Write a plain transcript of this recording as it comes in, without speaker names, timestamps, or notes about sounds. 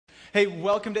Hey,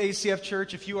 welcome to ACF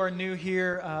Church. If you are new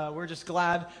here, we're just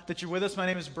glad that you're with us. My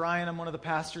name is Brian. I'm one of the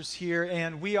pastors here,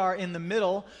 and we are in the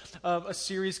middle of a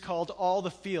series called All the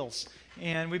Feels.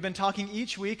 And we've been talking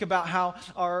each week about how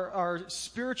our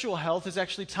spiritual health is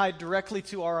actually tied directly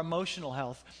to our emotional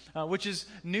health, which is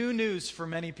new news for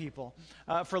many people.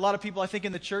 For a lot of people, I think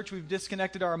in the church, we've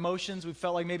disconnected our emotions. We've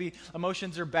felt like maybe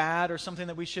emotions are bad or something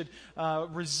that we should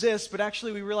resist. But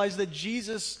actually, we realize that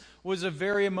Jesus was a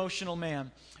very emotional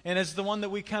man. And as the one that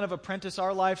we kind of apprentice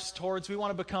our lives towards, we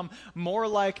want to become more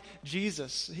like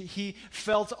Jesus. He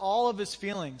felt all of his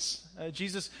feelings.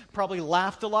 Jesus probably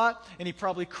laughed a lot, and he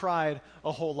probably cried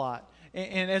a whole lot.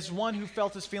 And as one who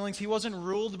felt his feelings, he wasn't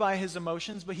ruled by his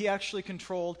emotions, but he actually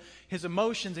controlled his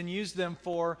emotions and used them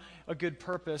for a good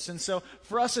purpose. And so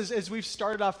for us, as we've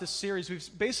started off this series, we've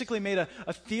basically made a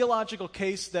theological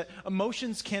case that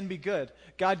emotions can be good.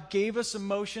 God gave us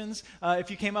emotions. If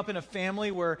you came up in a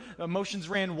family where emotions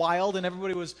ran wild and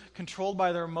everybody was controlled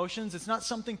by their emotions, it's not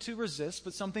something to resist,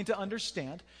 but something to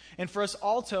understand. And for us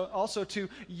also to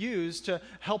use to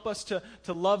help us to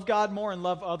love God more and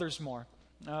love others more.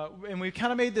 And we've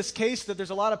kind of made this case that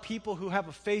there's a lot of people who have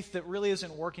a faith that really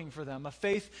isn't working for them, a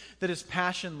faith that is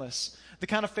passionless, the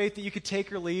kind of faith that you could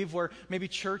take or leave, where maybe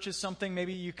church is something,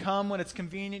 maybe you come when it's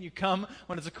convenient, you come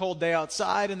when it's a cold day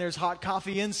outside and there's hot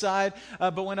coffee inside,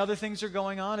 but when other things are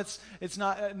going on, it's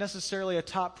not necessarily a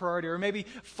top priority. Or maybe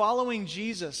following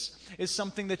Jesus is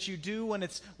something that you do when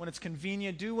it's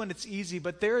convenient, do when it's easy,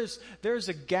 but there's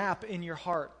a gap in your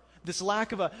heart. This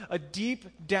lack of a deep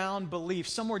down belief,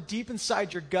 somewhere deep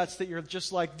inside your guts that you're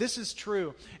just like, this is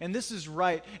true, and this is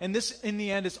right, and this, in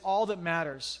the end, is all that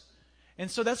matters. And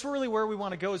so that's really where we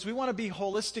want to go, is we want to be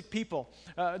holistic people,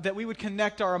 that we would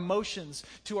connect our emotions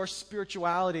to our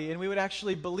spirituality, and we would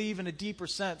actually believe in a deeper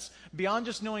sense, beyond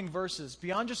just knowing verses,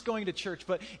 beyond just going to church,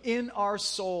 but in our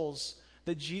souls,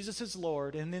 that Jesus is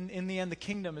Lord, and in the end, the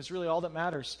kingdom is really all that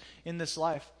matters in this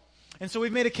life. And so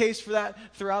we've made a case for that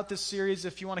throughout this series.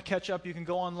 If you want to catch up, you can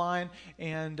go online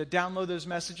and download those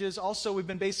messages. Also, we've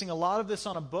been basing a lot of this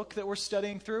on a book that we're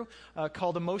studying through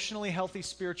called Emotionally Healthy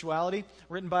Spirituality,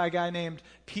 written by a guy named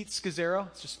Pete Scazzero.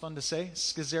 It's just fun to say,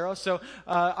 Scazzero. So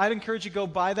I'd encourage you to go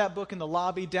buy that book in the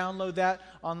lobby, download that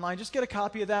online. Just get a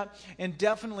copy of that. And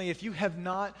definitely, if you have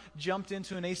not jumped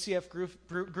into an ACF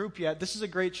group yet, this is a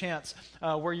great chance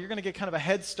where you're going to get kind of a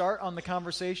head start on the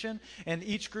conversation. And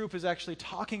each group is actually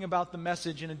talking about the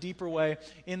message in a deeper way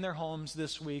in their homes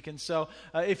this week. And so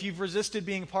if you've resisted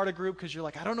being part of a group because you're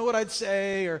like, I don't know what I'd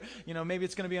say, or maybe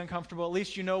it's going to be uncomfortable, at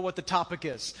least you know what the topic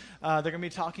is. They're going to be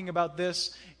talking about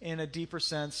this in a deeper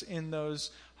sense in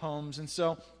those homes. And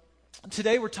so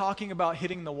today we're talking about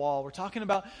hitting the wall. We're talking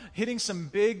about hitting some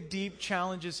big, deep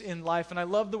challenges in life. And I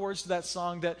love the words to that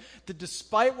song that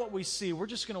despite what we see, we're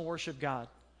just going to worship God.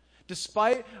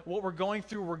 Despite what we're going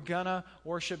through, we're going to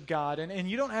worship God. And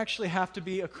you don't actually have to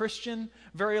be a Christian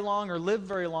very long or live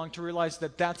very long to realize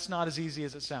that that's not as easy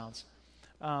as it sounds.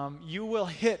 You will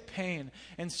hit pain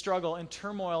and struggle and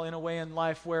turmoil in a way in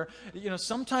life where,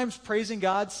 sometimes praising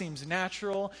God seems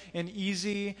natural and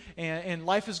easy and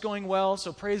life is going well,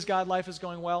 so praise God, life is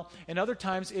going well. And other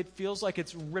times it feels like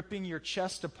it's ripping your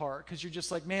chest apart because you're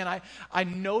just like, man, I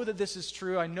know that this is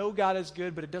true. I know God is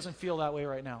good, but it doesn't feel that way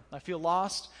right now. I feel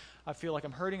lost. I feel like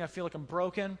I'm hurting. I feel like I'm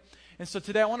broken. And so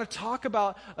today I want to talk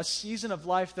about a season of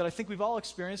life that I think we've all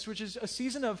experienced, which is a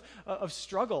season of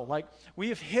struggle. Like we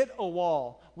have hit a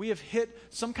wall. We have hit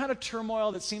some kind of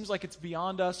turmoil that seems like it's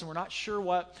beyond us and we're not sure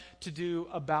what to do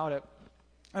about it.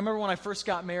 I remember when I first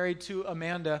got married to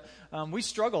Amanda, we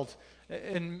struggled.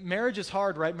 And marriage is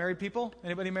hard, right, married people?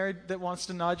 Anybody married that wants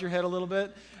to nod your head a little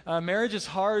bit? Marriage is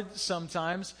hard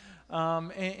sometimes.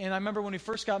 And I remember when we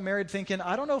first got married thinking,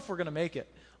 I don't know if we're going to make it.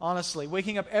 Honestly,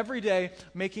 waking up every day,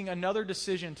 making another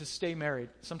decision to stay married.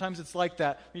 Sometimes it's like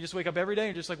that. You just wake up every day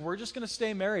and you're just like, we're just going to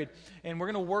stay married. And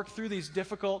we're going to work through these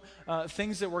difficult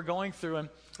things that we're going through. And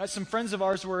some friends of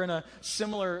ours were in a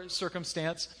similar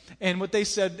circumstance. And what they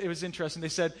said, it was interesting. They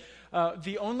said,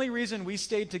 the only reason we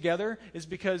stayed together is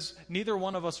because neither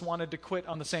one of us wanted to quit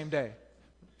on the same day.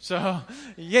 So,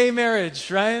 yay marriage,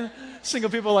 right?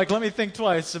 Single people are like, let me think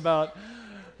twice about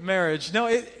marriage. No,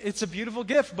 it's a beautiful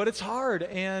gift, but it's hard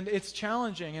and it's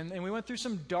challenging. And we went through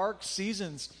some dark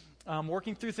seasons,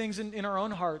 working through things in our own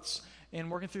hearts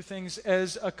and working through things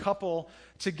as a couple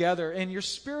together. And your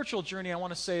spiritual journey, I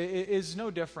want to say, is no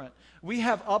different. We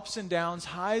have ups and downs,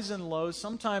 highs and lows.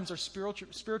 Sometimes our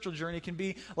spiritual journey can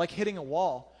be like hitting a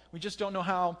wall. We just don't know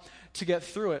how to get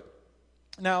through it.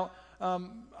 Now,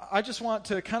 I just want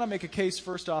to kind of make a case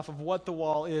first off of what the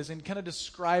wall is and kind of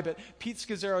describe it. Pete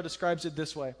Scazzero describes it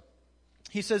this way.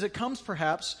 He says it comes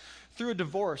perhaps through a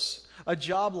divorce, a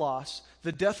job loss,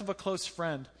 the death of a close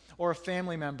friend or a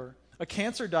family member, a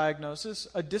cancer diagnosis,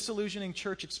 a disillusioning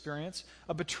church experience,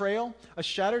 a betrayal, a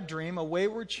shattered dream, a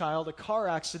wayward child, a car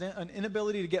accident, an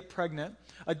inability to get pregnant,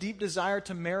 a deep desire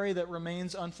to marry that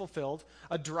remains unfulfilled,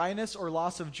 a dryness or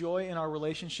loss of joy in our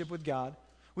relationship with God.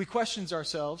 We question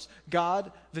ourselves,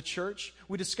 God, the church.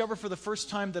 We discover for the first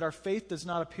time that our faith does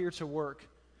not appear to work.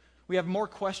 We have more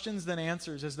questions than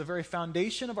answers as the very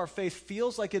foundation of our faith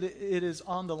feels like it is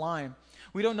on the line.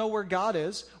 We don't know where God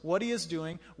is, what He is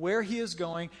doing, where He is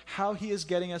going, how He is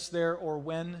getting us there, or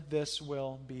when this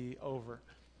will be over.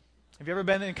 Have you ever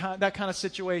been in that kind of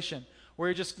situation where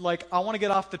you're just like, I want to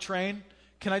get off the train.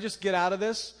 Can I just get out of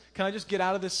this? Can I just get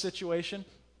out of this situation?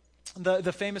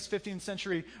 The famous 15th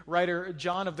century writer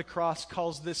John of the Cross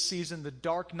calls this season the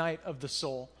dark night of the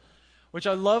soul, which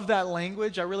I love that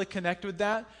language. I really connect with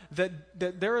that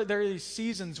there are these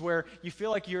seasons where you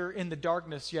feel like you're in the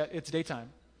darkness, yet it's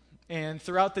daytime. And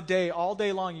throughout the day, all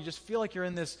day long, you just feel like you're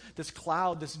in this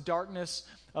cloud, this darkness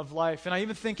of life. And I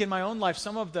even think in my own life,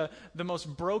 some of the most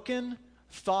broken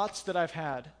thoughts that I've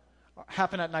had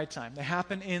happen at nighttime. They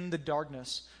happen in the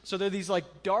darkness. So they're these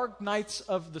like dark nights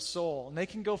of the soul. And they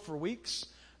can go for weeks.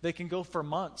 They can go for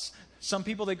months. Some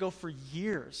people, they go for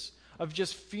years of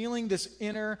just feeling this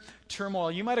inner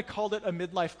turmoil. You might have called it a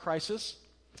midlife crisis.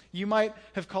 You might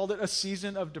have called it a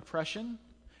season of depression.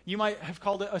 You might have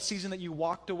called it a season that you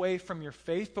walked away from your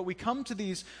faith. But we come to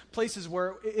these places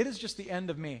where it is just the end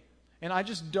of me. And I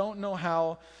just don't know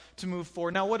how to move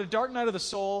forward. Now, what a dark night of the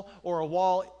soul or a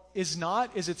wall is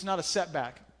it's not a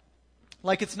setback.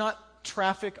 Like it's not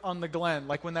traffic on the Glen.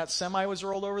 Like when that semi was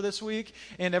rolled over this week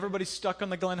and everybody's stuck on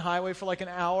the Glen Highway for like an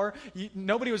hour.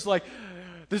 Nobody was like,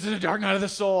 this is a dark night of the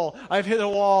soul. I've hit a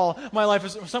wall. My life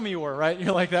is... Some of you were, right?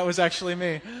 You're like, that was actually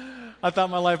me. I thought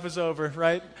my life was over,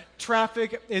 right?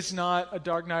 Traffic is not a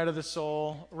dark night of the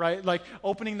soul, right? Like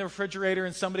opening the refrigerator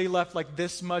and somebody left like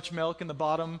this much milk in the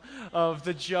bottom of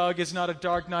the jug is not a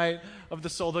dark night of the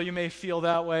soul, though you may feel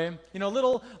that way. You know,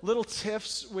 little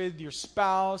tiffs with your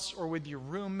spouse or with your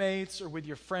roommates or with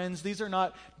your friends, these are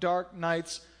not dark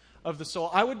nights of the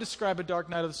soul. I would describe a dark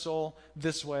night of the soul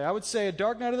this way. I would say a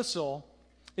dark night of the soul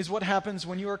is what happens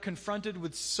when you are confronted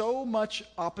with so much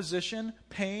opposition,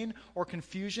 pain, or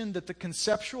confusion that the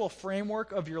conceptual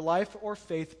framework of your life or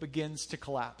faith begins to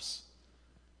collapse.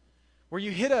 Where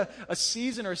you hit a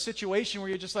season or a situation where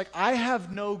you're just like, I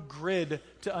have no grid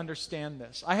to understand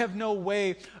this. I have no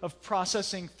way of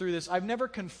processing through this. I've never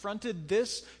confronted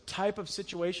this type of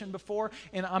situation before,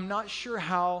 and I'm not sure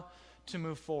how to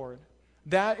move forward.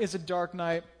 That is a dark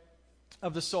night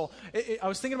of the soul. I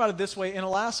was thinking about it this way. In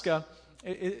Alaska,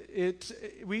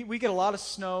 we get a lot of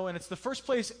snow, and it's the first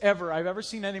place ever I've ever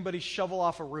seen anybody shovel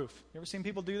off a roof. You ever seen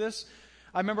people do this?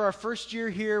 I remember our first year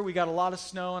here, we got a lot of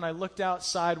snow, and I looked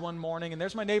outside one morning, and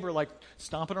there's my neighbor, like,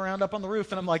 stomping around up on the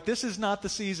roof, and I'm like, this is not the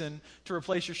season to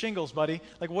replace your shingles, buddy.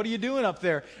 Like, what are you doing up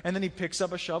there? And then he picks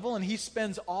up a shovel, and he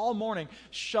spends all morning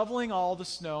shoveling all the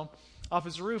snow off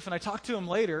his roof. And I talked to him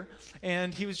later,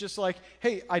 and he was just like,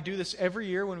 hey, I do this every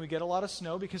year when we get a lot of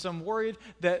snow because I'm worried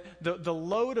that the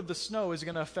load of the snow is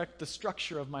going to affect the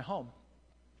structure of my home.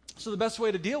 So the best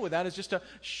way to deal with that is just to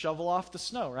shovel off the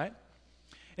snow, right?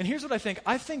 And here's what I think.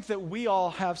 I think that we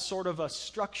all have sort of a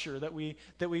structure that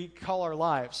we call our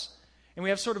lives. And we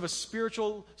have sort of a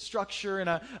spiritual structure and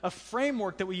a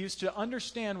framework that we use to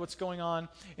understand what's going on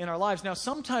in our lives. Now,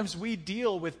 sometimes we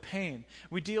deal with pain.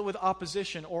 We deal with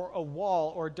opposition or a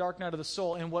wall or a dark night of the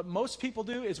soul. And what most people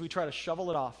do is we try to shovel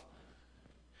it off.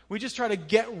 We just try to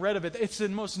get rid of it. It's the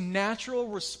most natural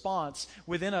response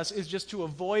within us is just to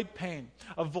avoid pain,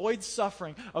 avoid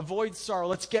suffering, avoid sorrow.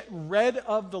 Let's get rid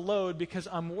of the load because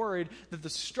I'm worried that the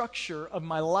structure of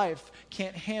my life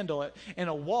can't handle it. And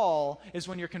a wall is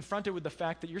when you're confronted with the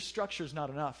fact that your structure is not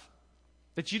enough,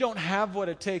 that you don't have what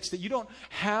it takes, that you don't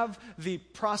have the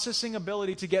processing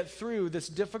ability to get through this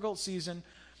difficult season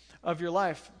of your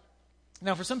life.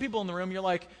 Now, for some people in the room,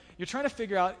 you're trying to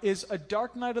figure out, is a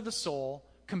dark night of the soul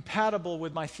compatible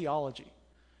with my theology?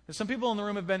 And some people in the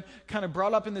room have been kind of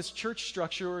brought up in this church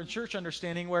structure or in church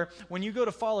understanding where when you go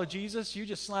to follow Jesus, you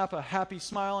just slap a happy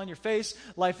smile on your face.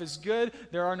 Life is good.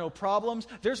 There are no problems.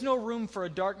 There's no room for a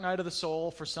dark night of the soul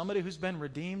for somebody who's been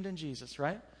redeemed in Jesus,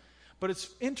 right? But it's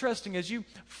interesting as you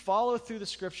follow through the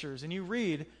scriptures and you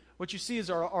read, what you see is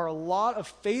are a lot of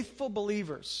faithful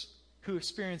believers who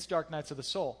experience dark nights of the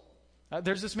soul.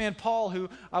 There's this man, Paul, who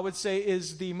I would say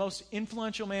is the most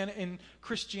influential man in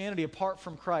Christianity apart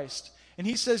from Christ. And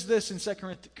he says this in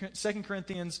 2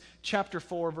 Corinthians chapter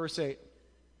 4, verse 8.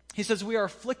 He says, we are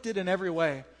afflicted in every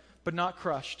way, but not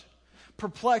crushed,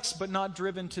 perplexed but not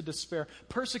driven to despair,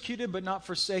 persecuted but not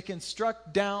forsaken,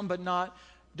 struck down but not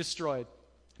destroyed.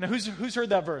 Now, who's heard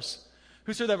that verse?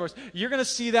 Who's heard that verse? You're going to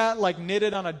see that like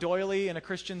knitted on a doily in a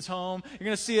Christian's home. You're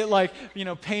going to see it like,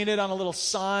 painted on a little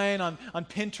sign on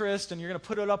Pinterest, and you're going to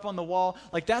put it up on the wall.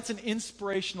 Like, that's an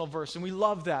inspirational verse, and we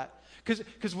love that.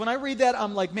 Because when I read that,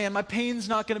 I'm like, man, my pain's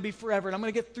not going to be forever, and I'm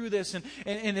going to get through this, and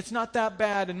it's not that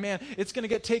bad, and man, it's going to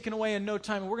get taken away in no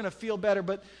time, and we're going to feel better.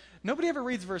 But nobody ever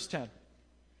reads verse 10.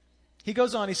 He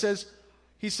goes on, he says,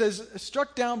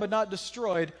 struck down but not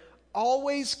destroyed,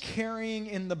 always carrying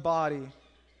in the body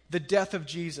the death of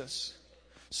Jesus,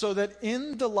 so that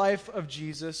the life of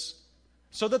Jesus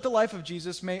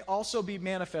may also be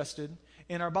manifested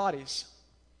in our bodies.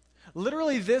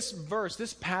 Literally, this verse,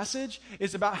 this passage,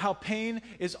 is about how pain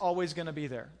is always going to be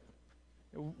there.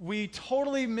 We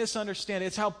totally misunderstand it.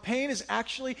 It's how pain is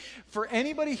actually, for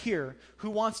anybody here who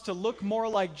wants to look more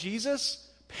like Jesus,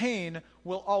 pain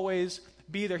will always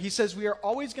be there. He says we are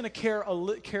always going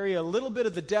to carry a little bit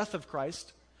of the death of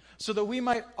Christ, so that we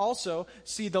might also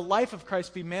see the life of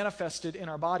Christ be manifested in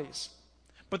our bodies.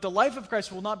 But the life of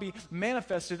Christ will not be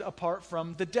manifested apart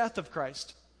from the death of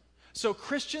Christ. So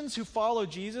Christians who follow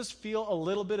Jesus feel a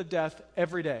little bit of death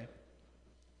every day.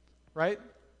 Right?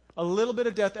 A little bit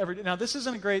of death every day. Now, this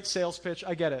isn't a great sales pitch.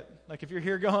 I get it. Like, if you're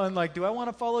here going, like, do I want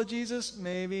to follow Jesus?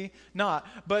 Maybe not.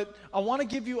 But I want to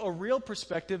give you a real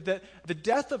perspective that the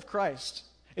death of Christ,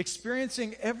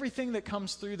 experiencing everything that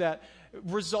comes through that,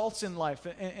 results in life.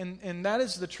 And that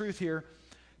is the truth here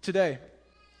today.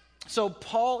 So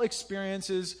Paul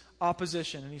experiences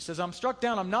opposition. And he says, I'm struck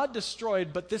down, I'm not destroyed,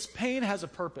 but this pain has a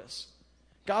purpose.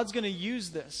 God's going to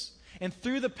use this. And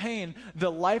through the pain,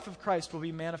 the life of Christ will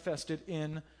be manifested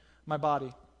in my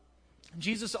body.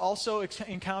 Jesus also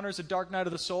encounters a dark night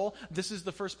of the soul. This is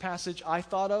the first passage I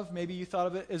thought of. Maybe you thought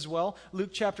of it as well.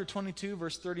 Luke chapter 22,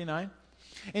 verse 39.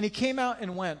 And he came out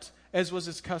and went, as was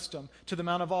his custom, to the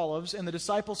Mount of Olives, and the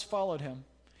disciples followed him.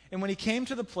 And when he came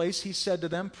to the place, he said to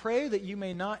them, pray that you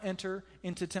may not enter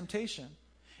into temptation.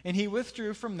 And he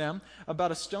withdrew from them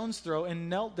about a stone's throw and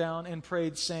knelt down and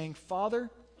prayed, saying, Father,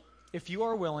 if you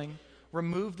are willing,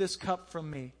 remove this cup from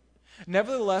me.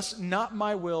 Nevertheless, not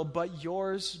my will, but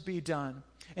yours be done.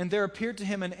 And there appeared to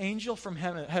him an angel from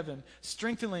heaven,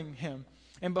 strengthening him.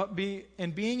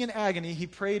 And being in agony, he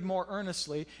prayed more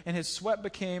earnestly, and his sweat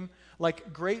became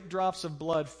like great drops of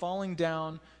blood falling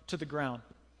down to the ground.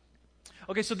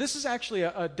 Okay, so this is actually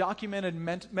a documented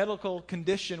medical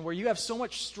condition where you have so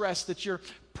much stress that you're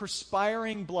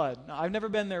perspiring blood. Now, I've never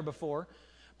been there before,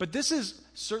 but this is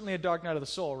certainly a dark night of the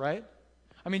soul, right?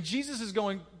 I mean, Jesus is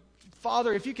going,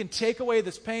 Father, if you can take away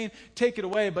this pain, take it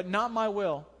away, but not my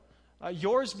will.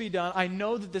 Yours be done. I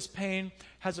know that this pain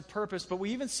has a purpose, but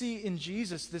we even see in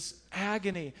Jesus this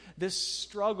agony, this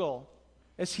struggle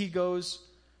as he goes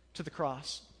to the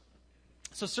cross.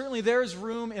 So certainly there's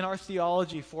room in our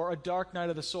theology for a dark night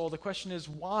of the soul. The question is,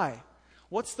 why?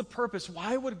 What's the purpose?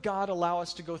 Why would God allow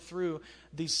us to go through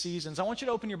these seasons? I want you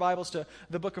to open your Bibles to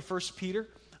the book of 1 Peter.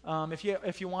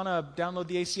 If you want to download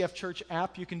the ACF Church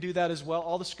app, you can do that as well.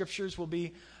 All the scriptures will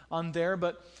be on there.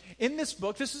 But in this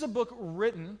book, this is a book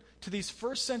written to these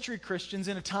first century Christians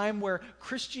in a time where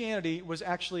Christianity was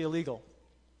actually illegal.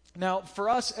 Now, for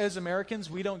us as Americans,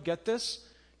 we don't get this.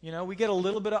 You know, we get a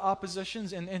little bit of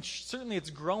oppositions, and certainly it's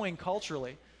growing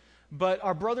culturally. But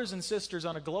our brothers and sisters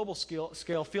on a global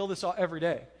scale feel this every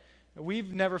day.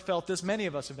 We've never felt this. Many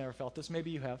of us have never felt this.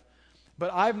 Maybe you have.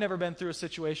 But I've never been through a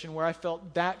situation where I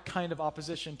felt that kind of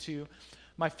opposition to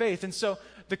my faith. And so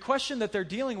the question that they're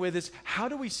dealing with is, how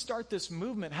do we start this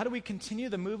movement? How do we continue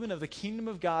the movement of the kingdom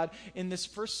of God in this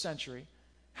first century?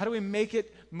 How do we make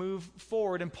it move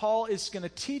forward? And Paul is going to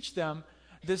teach them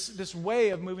this way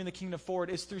of moving the kingdom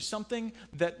forward is through something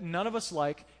that none of us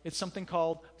like. It's something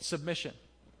called submission.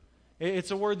 It's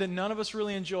a word that none of us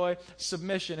really enjoy,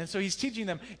 submission. And so he's teaching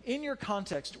them, in your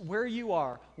context, where you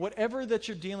are, whatever that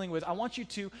you're dealing with, I want you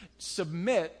to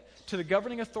submit to the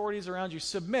governing authorities around you,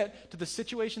 submit to the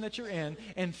situation that you're in,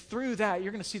 and through that,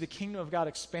 you're going to see the kingdom of God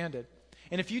expanded.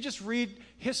 And if you just read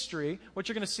history, what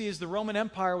you're going to see is the Roman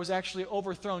Empire was actually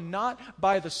overthrown not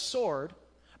by the sword,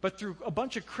 but through a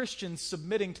bunch of Christians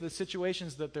submitting to the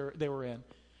situations that they were in.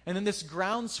 And then this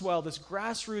groundswell, this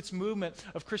grassroots movement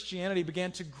of Christianity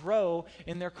began to grow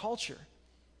in their culture.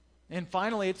 And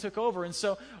finally, it took over. And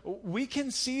so we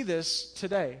can see this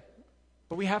today,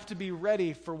 but we have to be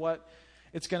ready for what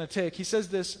it's going to take. He says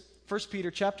this, 1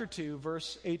 Peter chapter 2,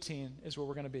 verse 18 is where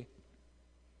we're going to be.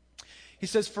 He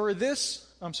says,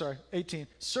 18,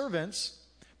 servants,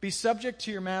 be subject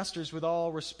to your masters with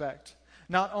all respect,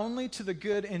 not only to the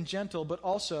good and gentle, but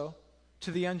also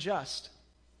to the unjust.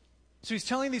 So he's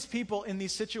telling these people in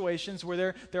these situations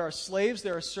where there are slaves,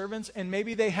 there are servants, and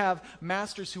maybe they have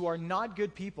masters who are not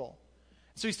good people.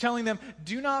 So he's telling them,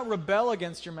 do not rebel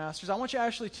against your masters. I want you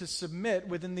actually to submit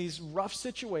within these rough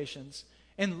situations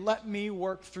and let me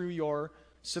work through your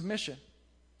submission.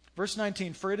 Verse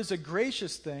 19, for it is a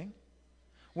gracious thing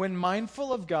when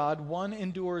mindful of God, one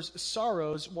endures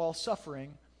sorrows while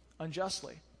suffering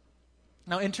unjustly.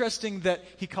 Now, interesting that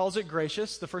he calls it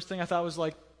gracious. The first thing I thought was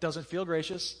like, doesn't feel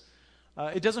gracious.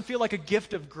 It doesn't feel like a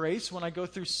gift of grace when I go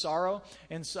through sorrow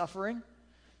and suffering.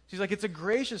 He's like, it's a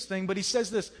gracious thing, but he says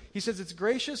this. He says it's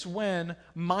gracious when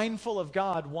mindful of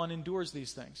God, one endures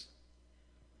these things.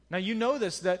 Now, you know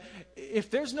this, that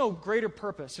if there's no greater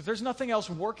purpose, if there's nothing else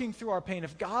working through our pain,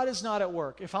 if God is not at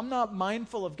work, if I'm not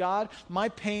mindful of God, my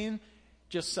pain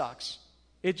just sucks.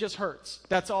 It just hurts.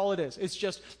 That's all it is. It's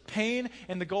just pain,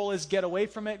 and the goal is get away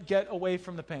from it, get away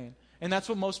from the pain. And that's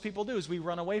what most people do, is we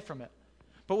run away from it.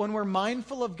 But when we're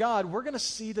mindful of God, we're going to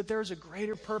see that there's a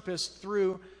greater purpose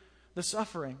through the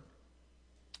suffering.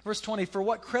 Verse 20, for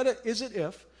what credit is it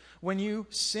if, when you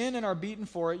sin and are beaten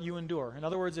for it, you endure? In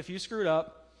other words, if you screwed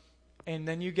up and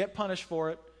then you get punished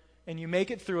for it and you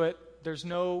make it through it, there's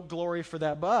no glory for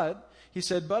that. But, he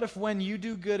said, but if when you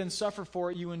do good and suffer for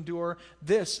it, you endure,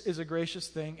 this is a gracious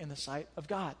thing in the sight of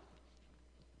God.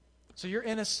 So you're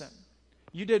innocent.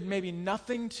 You did maybe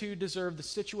nothing to deserve the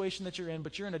situation that you're in,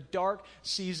 but you're in a dark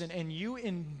season and you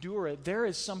endure it. There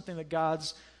is something that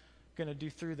God's going to do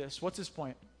through this. What's his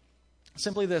point?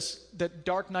 Simply this, that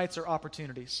dark nights are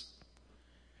opportunities.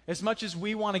 As much as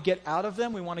we want to get out of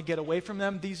them, we want to get away from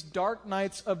them, these dark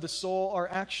nights of the soul are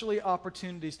actually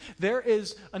opportunities. There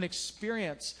is an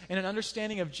experience and an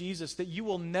understanding of Jesus that you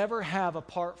will never have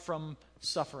apart from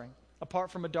suffering,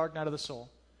 apart from a dark night of the soul.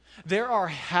 There are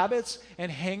habits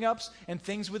and hang-ups and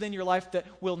things within your life that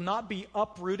will not be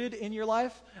uprooted in your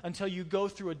life until you go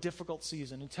through a difficult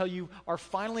season, until you are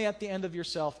finally at the end of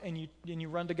yourself and you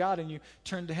run to God and you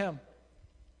turn to Him.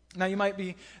 Now you might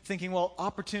be thinking, well,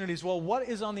 opportunities, well, what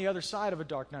is on the other side of a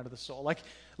dark night of the soul? Like,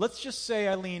 let's just say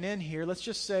I lean in here. Let's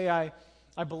just say I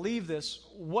believe this.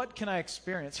 What can I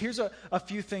experience? Here's a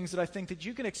few things that I think that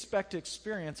you can expect to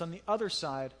experience on the other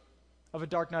side of a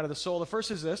dark night of the soul. The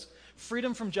first is this: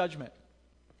 freedom from judgment.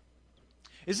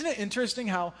 Isn't it interesting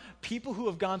how people who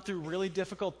have gone through really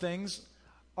difficult things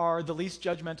are the least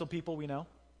judgmental people we know?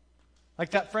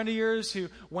 Like that friend of yours who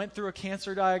went through a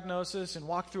cancer diagnosis and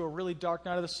walked through a really dark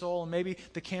night of the soul, and maybe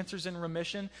the cancer's in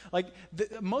remission. Like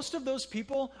most of those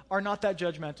people are not that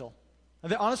judgmental.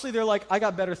 Honestly, they're like, I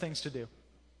got better things to do.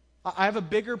 I have a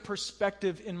bigger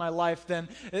perspective in my life than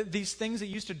these things that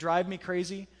used to drive me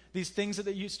crazy. These things that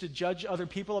they used to judge other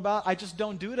people about, I just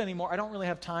don't do it anymore. I don't really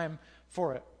have time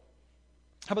for it.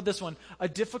 How about this one? A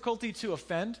difficulty to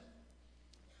offend.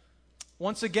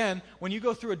 Once again, when you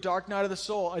go through a dark night of the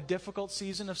soul, a difficult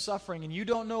season of suffering, and you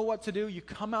don't know what to do, you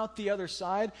come out the other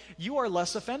side, you are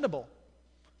less offendable.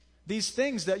 These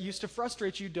things that used to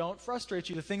frustrate you don't frustrate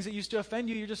you. The things that used to offend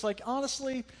you, you're just like,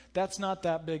 honestly, that's not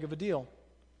that big of a deal.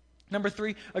 Number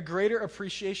 3, a greater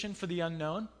appreciation for the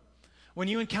unknown. When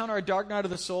you encounter a dark night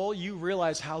of the soul, you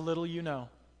realize how little you know.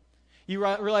 You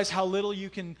realize how little you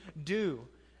can do.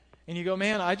 And you go,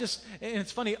 man, and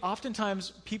it's funny,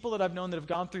 oftentimes people that I've known that have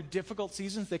gone through difficult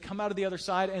seasons, they come out of the other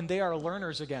side and they are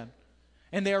learners again.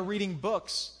 And they are reading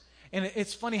books. And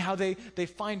it's funny how they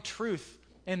find truth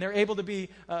and they're able to be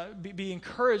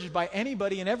encouraged by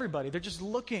anybody and everybody. They're just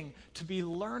looking to be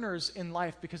learners in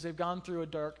life because they've gone through a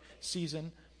dark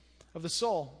season of the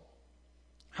soul.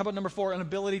 How about number 4, an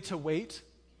ability to wait?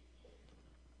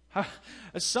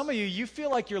 Some of you feel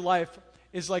like your life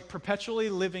is like perpetually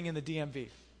living in the DMV.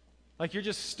 Like you're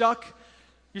just stuck.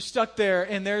 You're stuck there,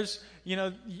 and there's,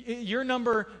 you're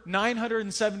number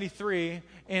 973,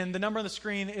 and the number on the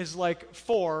screen is like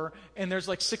 4, and there's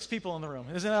like 6 people in the room.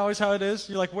 Isn't that always how it is?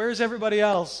 You're like, where's everybody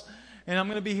else? And I'm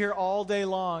going to be here all day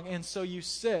long. And so you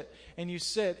sit,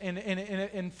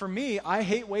 and for me, I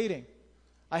hate waiting.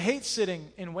 I hate sitting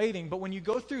and waiting, but when you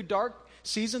go through dark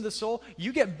seasons of the soul,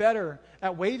 you get better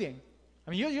at waiting.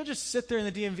 I mean, you'll just sit there in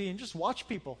the DMV and just watch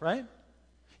people, right?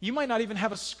 You might not even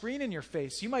have a screen in your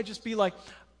face. You might just be like,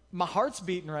 my heart's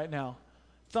beating right now.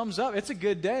 Thumbs up. It's a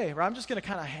good day. Right? I'm just going to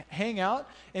kind of hang out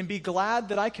and be glad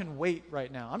that I can wait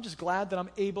right now. I'm just glad that I'm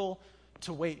able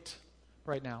to wait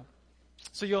right now.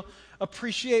 So you'll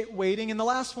appreciate waiting. And the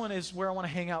last one is where I want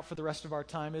to hang out for the rest of our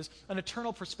time, is an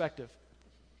eternal perspective.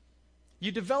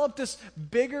 You develop this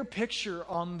bigger picture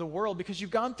on the world because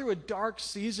you've gone through a dark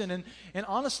season. And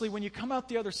honestly, when you come out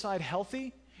the other side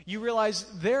healthy, you realize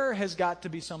there has got to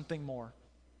be something more.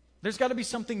 There's got to be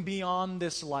something beyond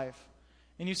this life.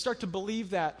 And you start to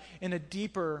believe that in a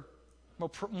deeper,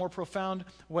 more profound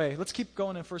way. Let's keep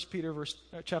going in 1 Peter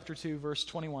chapter 2, verse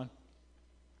 21.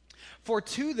 For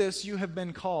to this you have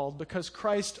been called, because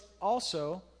Christ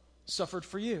also suffered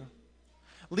for you,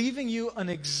 leaving you an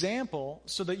example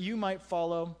so that you might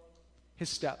follow his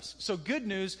steps. So good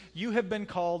news, you have been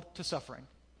called to suffering.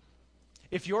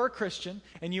 If you're a Christian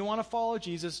and you want to follow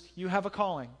Jesus, you have a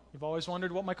calling. You've always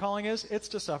wondered what my calling is? It's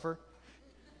to suffer.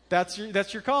 That's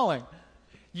your calling.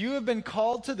 You have been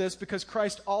called to this because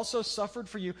Christ also suffered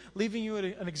for you, leaving you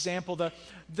an example.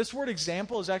 This word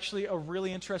example is actually a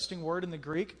really interesting word in the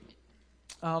Greek.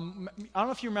 I don't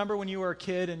know if you remember when you were a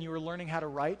kid and you were learning how to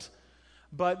write,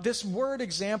 but this word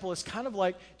example is kind of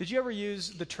like, did you ever use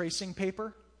the tracing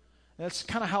paper? That's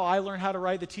kind of how I learned how to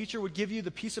write. The teacher would give you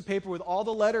the piece of paper with all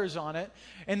the letters on it,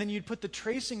 and then you'd put the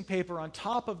tracing paper on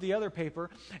top of the other paper,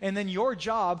 and then your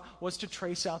job was to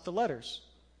trace out the letters.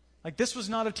 Like, this was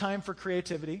not a time for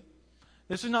creativity.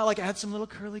 This was not like add some little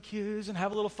curly cues and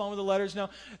have a little fun with the letters. No,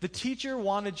 the teacher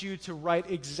wanted you to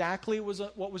write exactly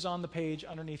what was on the page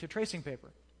underneath your tracing paper.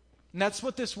 And that's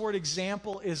what this word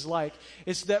example is like.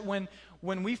 It's that when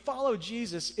we follow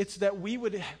Jesus, it's that we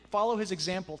would follow his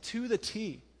example to the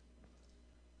T.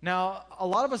 Now, a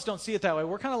lot of us don't see it that way.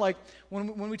 We're kind of like,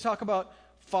 when we talk about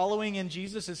following in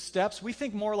Jesus' steps, we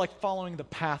think more like following the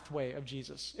pathway of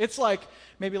Jesus. It's like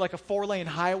maybe like a 4-lane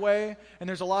highway, and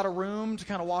there's a lot of room to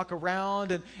kind of walk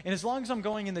around. And as long as I'm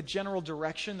going in the general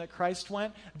direction that Christ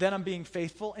went, then I'm being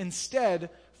faithful. Instead,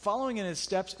 following in his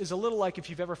steps is a little like if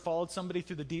you've ever followed somebody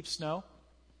through the deep snow,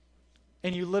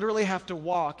 and you literally have to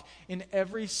walk in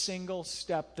every single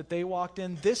step that they walked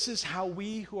in. This is how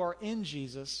we who are in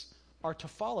Jesus are to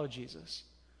follow Jesus,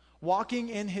 walking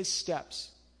in his steps.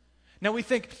 Now we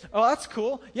think, oh, that's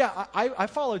cool. Yeah, I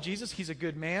follow Jesus. He's a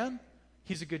good man.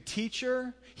 He's a good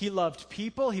teacher. He loved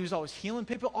people. He was always healing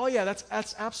people. Oh yeah,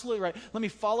 that's absolutely right. Let me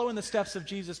follow in the steps of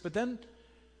Jesus. But then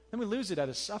we lose it at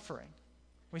his suffering.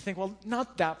 We think, well,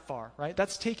 not that far, right?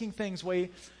 That's taking things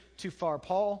way too far.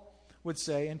 Paul would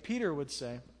say, and Peter would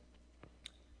say,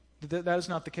 that is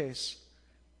not the case.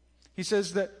 He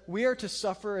says that we are to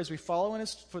suffer as we follow in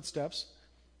his footsteps.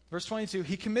 Verse 22,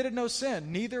 he committed no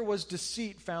sin, neither was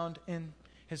deceit found in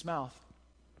his mouth.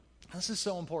 This is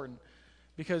so important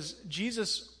because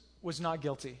Jesus was not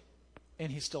guilty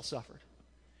and he still suffered.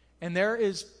 And there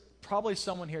is probably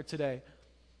someone here today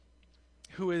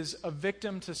who is a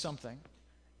victim to something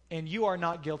and you are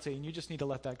not guilty and you just need to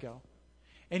let that go.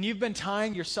 And you've been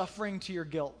tying your suffering to your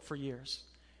guilt for years.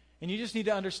 And you just need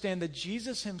to understand that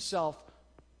Jesus himself,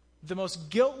 the most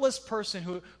guiltless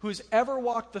person who's ever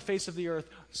walked the face of the earth,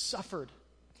 suffered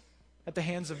at the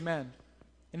hands of men.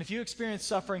 And if you experience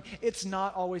suffering, it's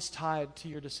not always tied to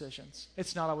your decisions.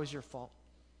 It's not always your fault.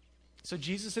 So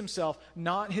Jesus himself,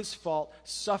 not his fault,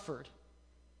 suffered.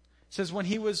 It says when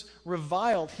he was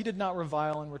reviled, he did not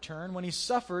revile in return. When he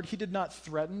suffered, he did not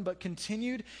threaten, but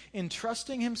continued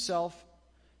entrusting himself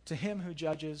to him who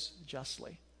judges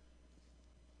justly.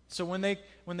 So when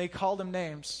they called him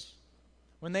names,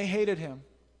 when they hated him,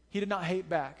 he did not hate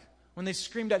back. When they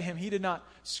screamed at him, he did not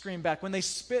scream back. When they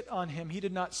spit on him, he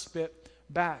did not spit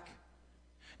back.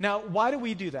 Now, why do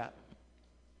we do that?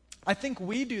 I think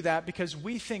we do that because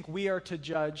we think we are to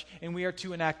judge and we are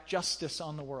to enact justice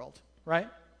on the world, right?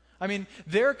 I mean,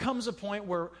 there comes a point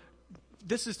where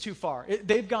this is too far.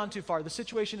 They've gone too far. The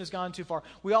situation has gone too far.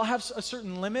 We all have a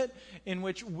certain limit in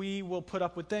which we will put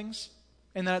up with things.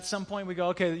 And then at some point we go,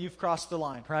 okay, you've crossed the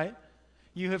line, right?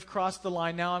 You have crossed the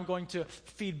line. Now I'm going to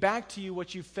feed back to you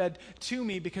what you fed to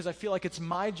me because I feel like it's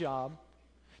my job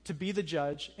to be the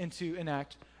judge and to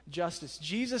enact justice.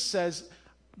 Jesus says,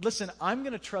 listen, I'm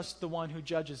going to trust the one who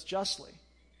judges justly.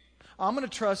 I'm going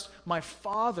to trust my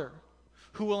Father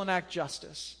who will enact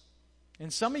justice.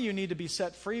 And some of you need to be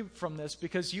set free from this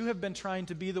because you have been trying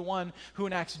to be the one who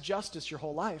enacts justice your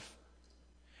whole life.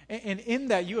 And in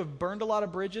that, you have burned a lot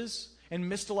of bridges and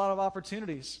missed a lot of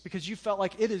opportunities because you felt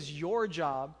like it is your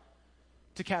job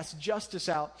to cast justice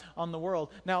out on the world.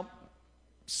 Now,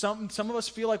 some of us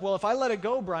feel like, well, if I let it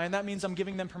go, Brian, that means I'm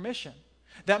giving them permission.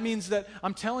 That means that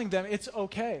I'm telling them it's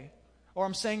okay. Or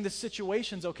I'm saying the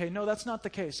situation's okay. No, that's not the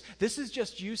case. This is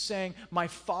just you saying, my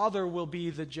Father will be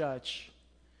the judge.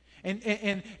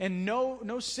 And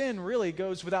no sin really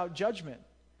goes without judgment.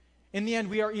 In the end,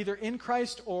 we are either in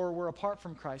Christ or we're apart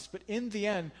from Christ. But in the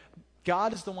end,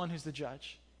 God is the one who's the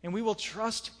judge. And we will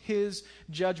trust his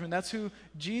judgment. That's who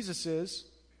Jesus is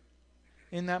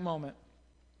in that moment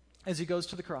as he goes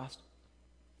to the cross.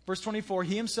 Verse 24,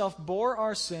 he himself bore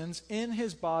our sins in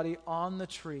his body on the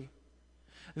tree,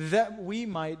 that we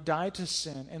might die to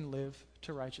sin and live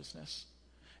to righteousness.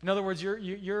 In other words,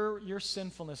 your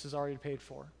sinfulness is already paid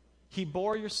for. He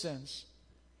bore your sins.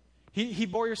 He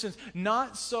bore your sins,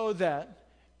 not so that,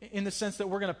 in the sense that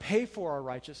we're going to pay for our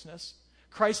righteousness.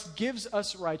 Christ gives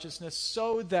us righteousness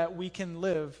so that we can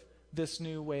live this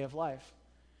new way of life.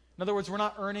 In other words, we're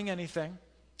not earning anything.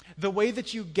 The way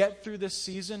that you get through this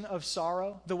season of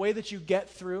sorrow, the way that you get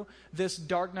through this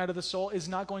dark night of the soul is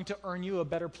not going to earn you a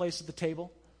better place at the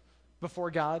table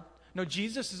before God. No,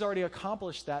 Jesus has already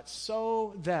accomplished that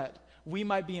so that we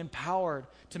might be empowered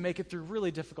to make it through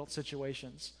really difficult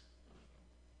situations.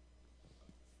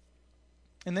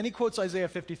 And then he quotes Isaiah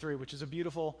 53, which is a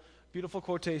beautiful, beautiful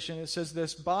quotation. It says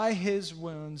this, "By his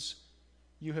wounds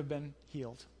you have been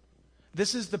healed."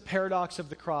 This is the paradox of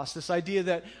the cross, this idea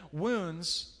that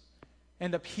wounds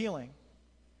end up healing.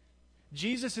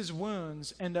 Jesus'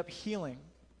 wounds end up healing.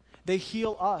 They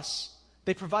heal us.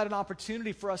 They provide an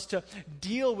opportunity for us to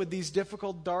deal with these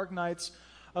difficult dark nights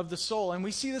of the soul. And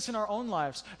we see this in our own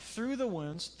lives. Through the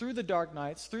wounds, through the dark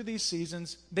nights, through these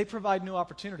seasons, they provide new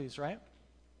opportunities, right?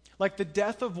 Like the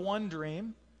death of one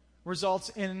dream results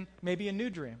in maybe a new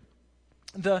dream.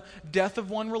 The death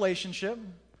of one relationship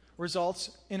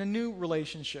results in a new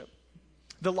relationship.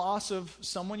 The loss of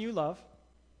someone you love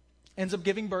ends up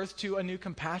giving birth to a new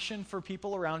compassion for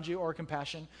people around you or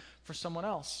compassion for someone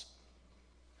else.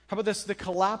 How about this? The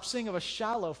collapsing of a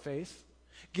shallow faith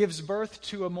gives birth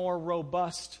to a more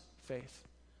robust faith.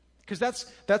 Because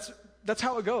that's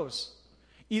how it goes.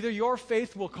 Either your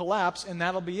faith will collapse and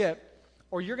that'll be it,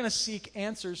 or you're going to seek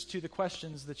answers to the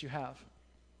questions that you have.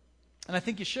 And I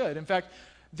think you should. In fact,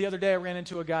 the other day I ran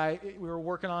into a guy, we were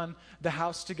working on the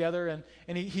house together,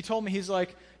 and he told me, he's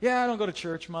like, yeah, I don't go to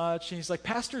church much. And he's like,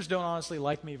 pastors don't honestly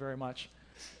like me very much.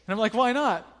 And I'm like, why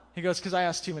not? He goes, because I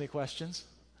ask too many questions.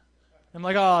 I'm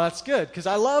like, oh, that's good, because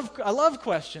I love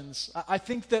questions. I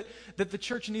think that the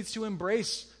church needs to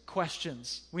embrace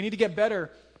questions. We need to get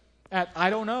better at, I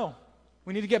don't know.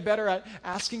 We need to get better at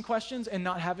asking questions and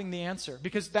not having the answer,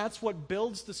 because that's what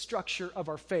builds the structure of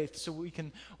our faith so we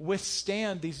can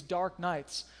withstand these dark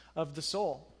nights of the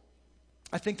soul.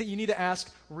 I think that you need to ask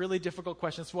really difficult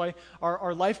questions. That's why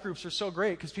our life groups are so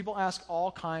great, because people ask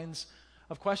all kinds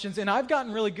of questions. And I've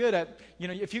gotten really good at,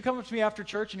 if you come up to me after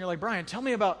church and you're like, Brian, tell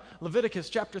me about Leviticus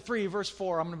chapter 3, verse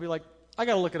 4, I'm going to be like, I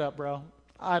got to look it up, bro.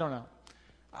 I don't know.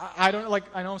 I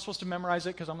know I'm supposed to memorize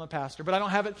it because I'm the pastor, but I don't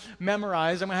have it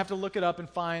memorized. I'm going to have to look it up and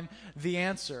find the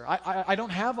answer. I don't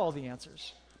have all the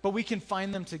answers, but we can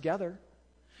find them together.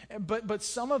 But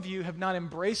some of you have not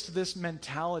embraced this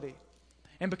mentality.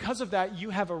 And because of that, you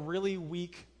have a really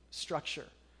weak structure.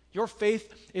 Your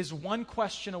faith is one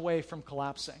question away from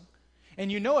collapsing.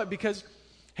 And you know it because,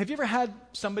 have you ever had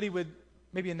somebody with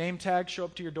maybe a name tag show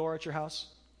up to your door at your house?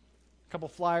 A couple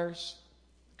flyers,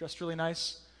 dressed really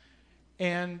nice.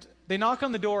 And they knock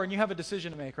on the door and you have a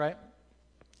decision to make, right?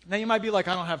 Now you might be like,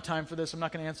 I don't have time for this. I'm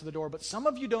not going to answer the door. But some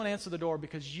of you don't answer the door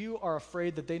because you are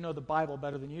afraid that they know the Bible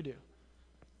better than you do.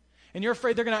 And you're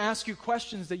afraid they're going to ask you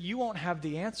questions that you won't have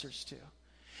the answers to.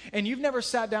 And you've never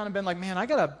sat down and been like, man, I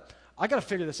gotta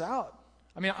figure this out.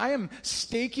 I mean, I am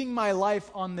staking my life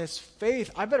on this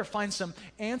faith. I better find some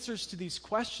answers to these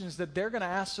questions that they're going to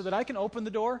ask so that I can open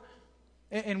the door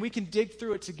and we can dig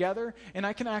through it together, and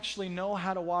I can actually know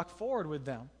how to walk forward with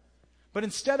them. But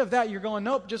instead of that, you're going,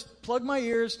 nope, just plug my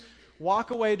ears,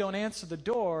 walk away, don't answer the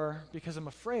door because I'm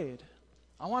afraid.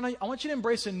 I want you to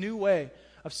embrace a new way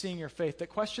of seeing your faith, that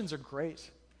questions are great.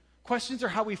 Questions are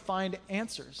how we find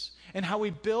answers and how we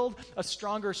build a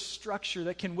stronger structure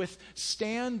that can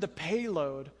withstand the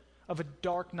payload of a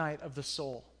dark night of the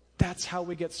soul. That's how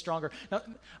we get stronger. Now,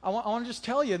 I want to just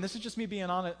tell you, and this is just me being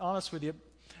honest with you,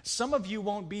 some of you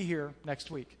won't be here next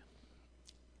week.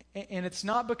 And it's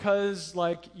not because,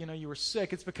 you were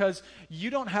sick. It's because you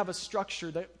don't have a structure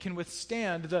that can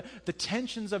withstand the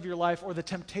tensions of your life or the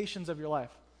temptations of your life.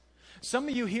 Some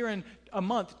of you here in a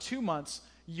month, 2 months,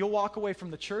 you'll walk away from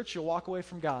the church, you'll walk away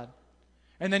from God.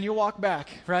 And then you'll walk back,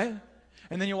 right?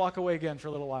 And then you'll walk away again for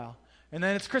a little while. And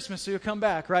then it's Christmas, so you'll come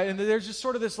back, right? And there's just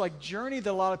sort of this journey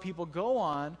that a lot of people go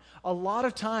on a lot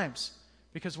of times.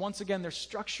 Because once again, their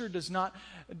structure does not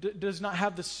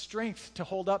have the strength to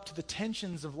hold up to the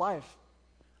tensions of life.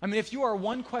 I mean, if you are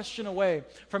one question away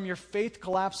from your faith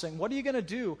collapsing, what are you going to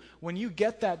do when you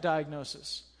get that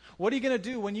diagnosis? What are you going to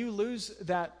do when you lose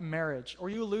that marriage, or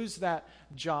you lose that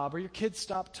job, or your kids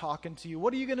stop talking to you?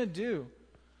 What are you going to do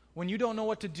when you don't know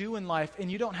what to do in life and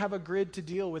you don't have a grid to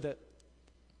deal with it?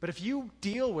 But if you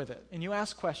deal with it and you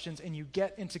ask questions and you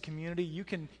get into community, you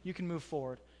can move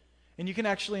forward. And you can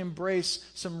actually embrace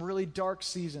some really dark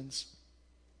seasons.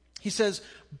 He says,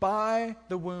 by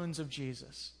the wounds of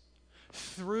Jesus,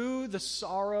 through the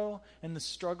sorrow and the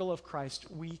struggle of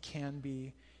Christ, we can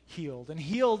be healed. And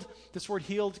healed, this word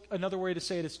healed, another way to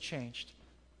say it is changed.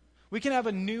 We can have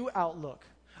a new outlook,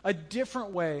 a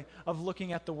different way of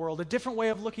looking at the world, a different way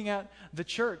of looking at the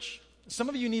church. Some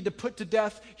of you need to put to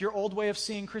death your old way of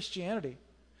seeing Christianity.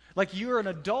 Like you're an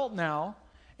adult now,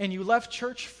 and you left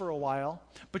church for a while,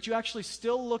 but you actually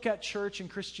still look at church and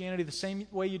Christianity the same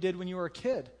way you did when you were a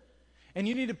kid. And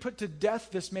you need to put to death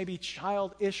this maybe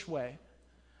childish way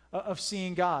of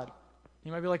seeing God.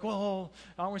 You might be like, well,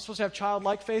 aren't we supposed to have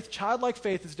childlike faith? Childlike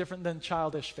faith is different than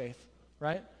childish faith,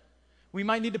 right? We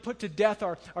might need to put to death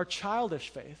our childish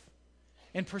faith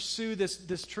and pursue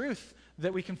this truth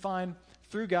that we can find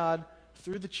through God,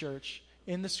 through the church,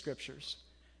 in the scriptures,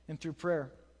 and through prayer.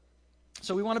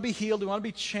 So we want to be healed. We want to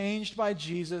be changed by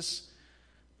Jesus.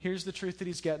 Here's the truth that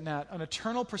he's getting at. An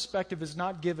eternal perspective is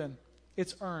not given.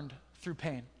 It's earned through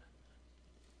pain.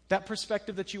 That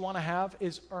perspective that you want to have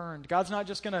is earned. God's not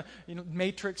just going to,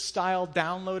 Matrix style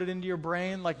download it into your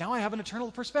brain. Like, now I have an eternal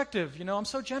perspective. I'm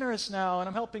so generous now and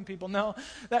I'm helping people. No,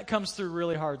 that comes through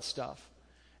really hard stuff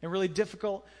and really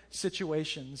difficult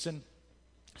situations. And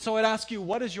so I'd ask you,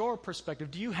 what is your perspective?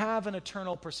 Do you have an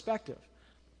eternal perspective?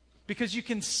 Because you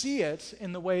can see it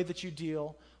in the way that you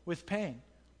deal with pain.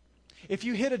 If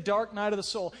you hit a dark night of the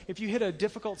soul, if you hit a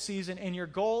difficult season and your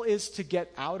goal is to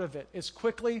get out of it as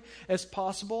quickly as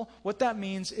possible, what that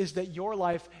means is that your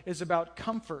life is about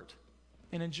comfort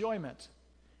and enjoyment.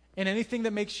 And anything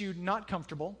that makes you not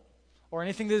comfortable or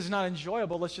anything that is not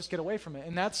enjoyable, let's just get away from it.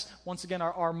 And that's, once again,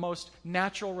 our most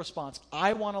natural response.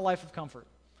 I want a life of comfort.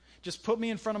 Just put me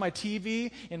in front of my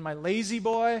TV, in my lazy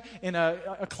boy, in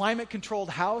a climate-controlled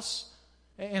house,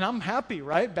 and I'm happy,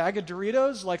 right? Bag of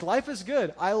Doritos, like life is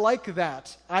good. I like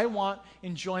that. I want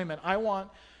enjoyment. I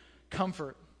want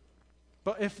comfort.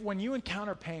 But when you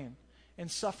encounter pain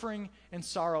and suffering and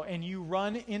sorrow and you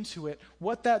run into it,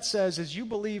 what that says is you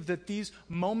believe that these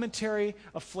momentary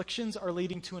afflictions are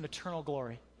leading to an eternal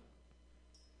glory.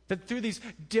 That through these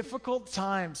difficult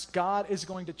times, God is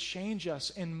going to change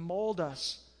us and mold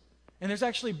us. And there's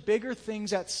actually bigger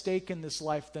things at stake in this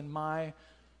life than my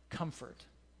comfort.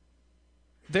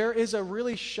 There is a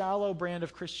really shallow brand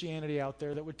of Christianity out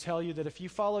there that would tell you that if you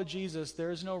follow Jesus,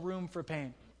 there is no room for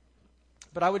pain.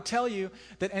 But I would tell you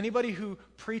that anybody who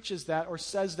preaches that or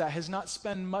says that has not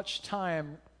spent much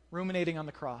time ruminating on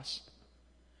the cross.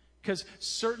 Because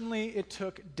certainly it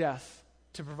took death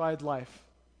to provide life.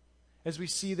 As we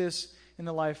see this in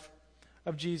the life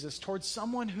of Jesus, towards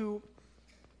someone who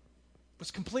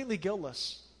was completely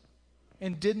guiltless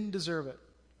and didn't deserve it.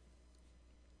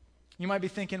 You might be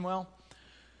thinking, well,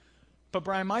 but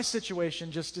Brian, my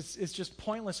situation is just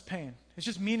pointless pain. It's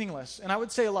just meaningless. And I would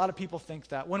say a lot of people think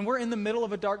that. When we're in the middle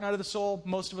of a dark night of the soul,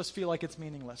 most of us feel like it's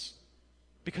meaningless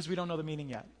because we don't know the meaning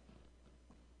yet.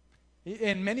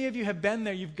 And many of you have been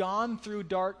there. You've gone through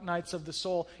dark nights of the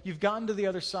soul. You've gotten to the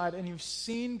other side, and you've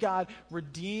seen God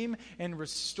redeem and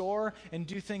restore and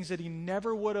do things that he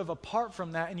never would have apart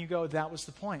from that, and you go, that was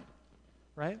the point,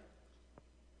 right?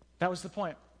 That was the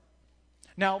point.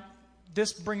 Now,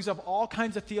 this brings up all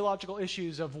kinds of theological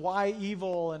issues of why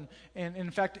evil, and in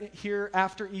fact, here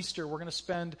after Easter, we're going to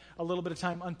spend a little bit of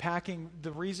time unpacking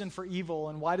the reason for evil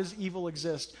and why does evil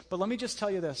exist. But let me just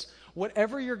tell you this.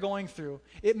 Whatever you're going through,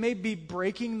 it may be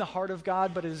breaking the heart of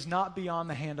God, but it is not beyond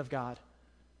the hand of God.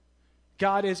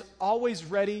 God is always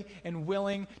ready and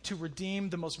willing to redeem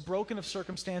the most broken of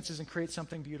circumstances and create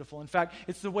something beautiful. In fact,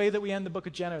 it's the way that we end the book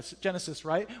of Genesis,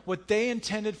 right? What they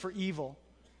intended for evil,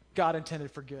 God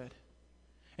intended for good.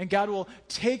 And God will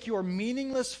take your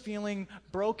meaningless feeling,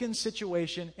 broken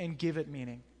situation and give it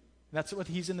meaning. That's what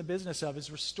he's in the business of,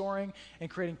 is restoring and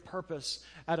creating purpose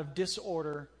out of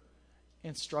disorder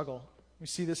and struggle. We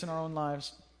see this in our own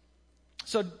lives.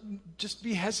 So just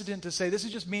be hesitant to say, this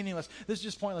is just meaningless. This is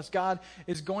just pointless. God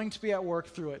is going to be at work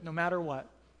through it, no matter what.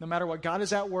 No matter what. God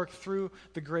is at work through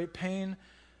the great pain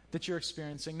that you're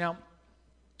experiencing. Now,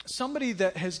 somebody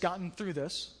that has gotten through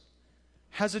this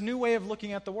has a new way of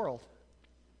looking at the world.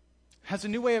 Has a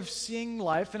new way of seeing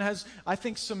life, and has, I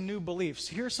think, some new beliefs.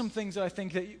 Here are some things that I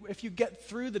think that if you get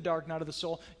through the dark night of the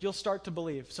soul, you'll start to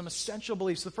believe. Some essential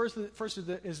beliefs. The first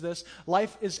is this: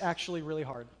 life is actually really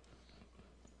hard.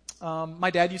 My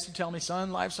dad used to tell me,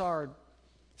 son, life's hard.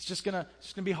 It's just gonna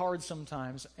be hard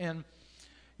sometimes. And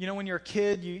when you're a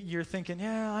kid, you're thinking,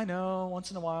 yeah, I know, once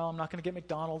in a while I'm not going to get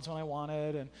McDonald's when I want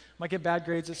it, and might get bad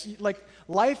grades. It's like,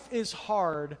 life is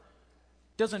hard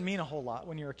doesn't mean a whole lot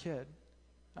when you're a kid.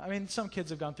 I mean, some kids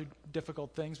have gone through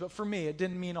difficult things, but for me, it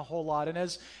didn't mean a whole lot. And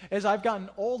as I've gotten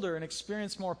older and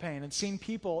experienced more pain and seen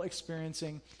people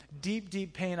experiencing deep,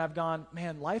 deep pain, I've gone,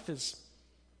 man,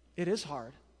 it is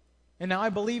hard. And now I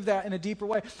believe that in a deeper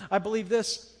way. I believe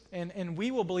this, and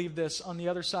we will believe this on the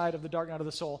other side of the dark night of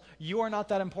the soul. You are not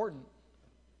that important.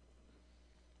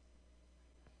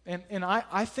 And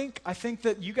I think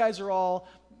that you guys are all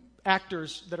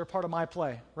actors that are part of my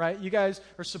play, right? You guys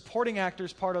are supporting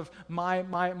actors, part of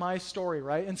my story,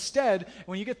 right? Instead,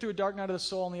 when you get through a dark night of the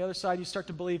soul on the other side, you start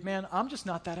to believe, man, I'm just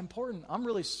not that important. I'm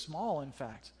really small, in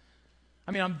fact.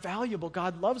 I mean, I'm valuable.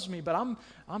 God loves me, but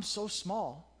I'm so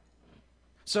small.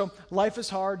 So life is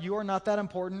hard. You are not that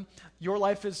important. Your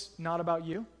life is not about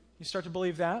you. You start to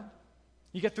believe that.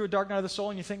 You get through a dark night of the soul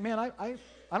and you think, man, I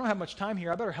don't have much time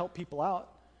here. I better help people out.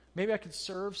 Maybe I could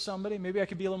serve somebody. Maybe I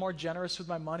could be a little more generous with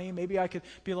my money. Maybe I could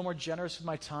be a little more generous with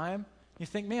my time. You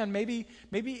think, man, maybe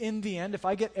in the end, if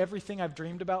I get everything I've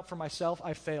dreamed about for myself,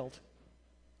 I failed.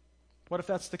 What if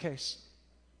that's the case?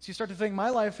 So you start to think, my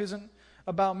life isn't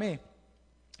about me.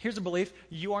 Here's a belief: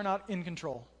 you are not in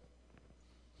control.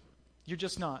 You're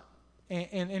just not.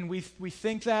 And we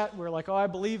think that, we're like, oh, I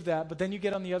believe that, but then you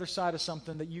get on the other side of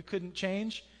something that you couldn't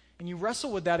change, and you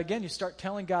wrestle with that again. You start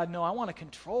telling God, no, I want to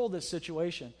control this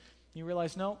situation. You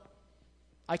realize, no,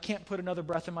 I can't put another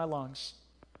breath in my lungs.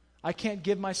 I can't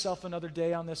give myself another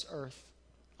day on this earth.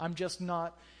 I'm just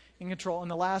not in control. And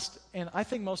the last, and I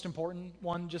think most important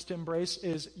one just to embrace,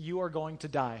 is you are going to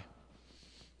die.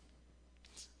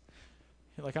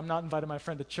 You're like, I'm not inviting my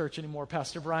friend to church anymore,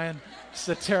 Pastor Brian. It's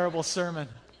a terrible sermon.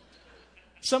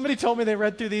 Somebody told me they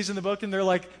read through these in the book, and they're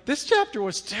like, this chapter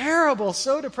was terrible,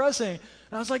 so depressing.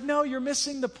 And I was like, no, you're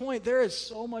missing the point. There is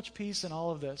so much peace in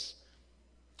all of this.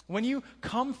 When you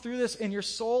come through this and your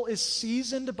soul is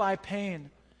seasoned by pain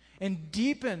and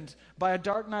deepened by a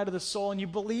dark night of the soul, and you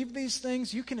believe these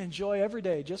things, you can enjoy every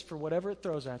day just for whatever it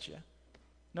throws at you.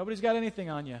 Nobody's got anything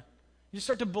on you. You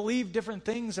start to believe different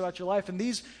things about your life, and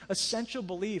these essential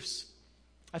beliefs,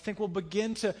 I think, will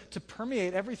begin to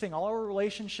permeate everything, all our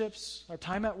relationships, our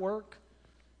time at work,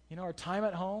 our time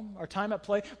at home, our time at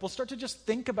play. We'll start to just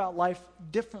think about life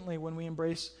differently when we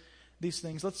embrace these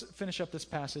things. Let's finish up this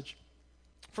passage.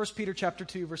 1 Peter chapter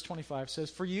 2, verse 25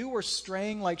 says, "For you were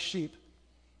straying like sheep,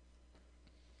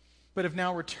 but have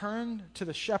now returned to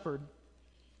the shepherd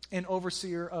and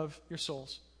overseer of your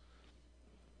souls."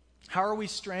 How are we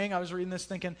straying? I was reading this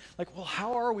thinking, well,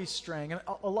 how are we straying? And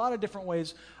a lot of different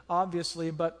ways,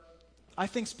 obviously, but I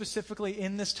think specifically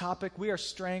in this topic, we are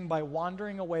straying by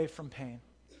wandering away from pain,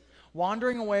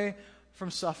 wandering away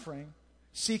from suffering,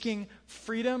 seeking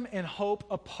freedom and hope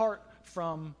apart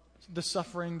from the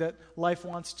suffering that life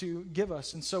wants to give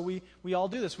us. And so we all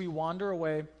do this. We wander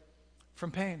away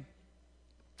from pain.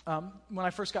 When I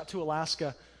first got to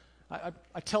Alaska,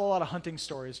 I tell a lot of hunting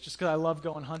stories just because I love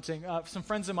going hunting. Some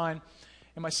friends of mine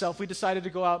and myself, we decided to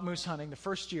go out moose hunting the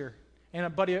first year. And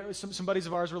some buddies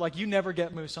of ours were like, you never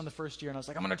get moose on the first year. And I was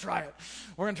like, I'm going to try it.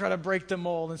 We're going to try to break the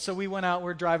mold. And so we went out,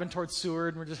 we're driving towards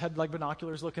Seward, and we just had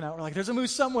binoculars looking out. We're like, there's a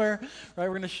moose somewhere, right? We're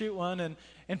going to shoot one.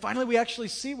 And finally we actually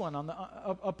see one on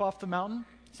up off the mountain.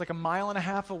 It's like 1.5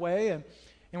 miles away. And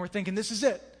we're thinking, this is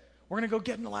it. We're going to go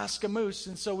get an Alaska moose.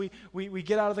 And so we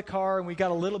get out of the car, and we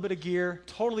got a little bit of gear,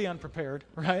 totally unprepared,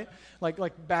 right? Like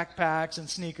backpacks and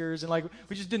sneakers. And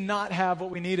we just did not have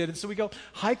what we needed. And so we go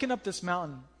hiking up this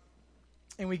mountain.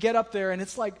 And we get up there, and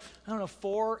it's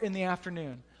 4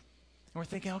 p.m. And we're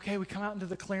thinking, okay, we come out into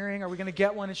the clearing. Are we going to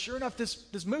get one? And sure enough,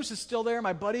 this moose is still there.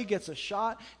 My buddy gets a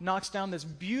shot, knocks down this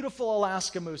beautiful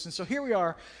Alaska moose. And so here we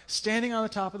are, standing on the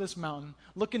top of this mountain,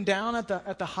 looking down at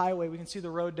the highway. We can see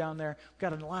the road down there. We've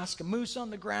got an Alaska moose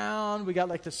on the ground. We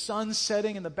got the sun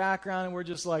setting in the background, and we're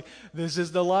just like, this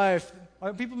is the life.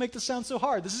 Why do people make this sound so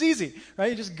hard? This is easy, right?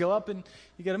 You just go up and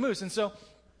you get a moose. And so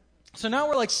now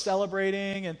we're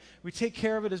celebrating, and we take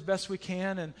care of it as best we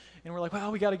can, and we're like,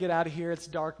 well, we got to get out of here. It's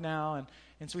dark now.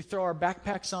 And so we throw our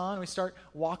backpacks on, and we start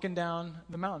walking down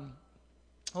the mountain.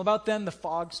 Well, about then, the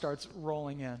fog starts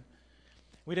rolling in.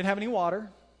 We didn't have any water.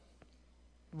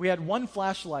 We had one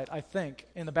flashlight, I think,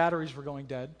 and the batteries were going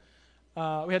dead.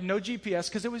 We had no GPS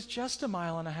because it was just 1.5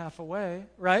 miles away,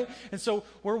 right? And so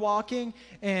we're walking,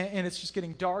 and it's just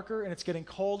getting darker, and it's getting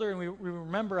colder. And we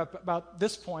remember about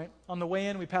this point, on the way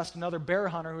in, we passed another bear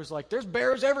hunter who was like, there's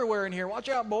bears everywhere in here. Watch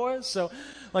out, boys. So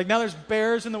now there's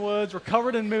bears in the woods. We're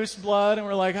covered in moose blood, and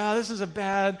we're like, this is a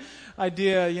bad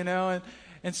idea,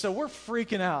 And so we're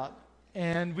freaking out.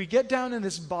 And we get down in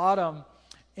this bottom,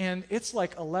 and it's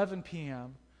 11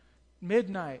 p.m.,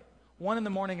 midnight. 1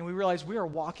 a.m, and we realize we are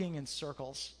walking in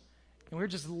circles, and we're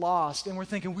just lost, and we're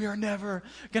thinking we are never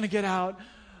going to get out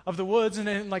of the woods. And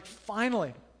then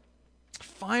finally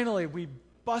we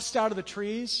bust out of the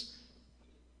trees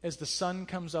as the sun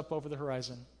comes up over the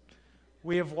horizon.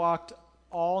 We have walked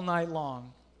all night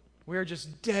long. We are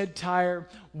just dead tired,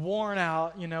 worn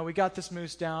out. We got this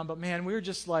moose down, but man, we were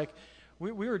just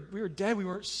we were dead. We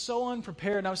were so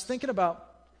unprepared. And I was thinking about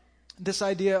this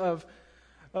idea of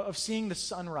seeing the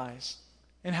sunrise.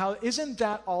 And how isn't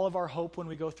that all of our hope when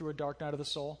we go through a dark night of the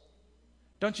soul?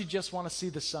 Don't you just want to see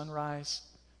the sunrise?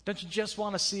 Don't you just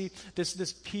want to see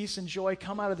this peace and joy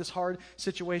come out of this hard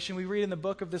situation? We read in the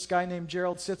book of this guy named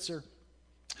Gerald Sitzer,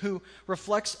 who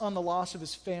reflects on the loss of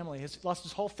his family. He's lost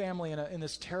his whole family in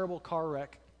this terrible car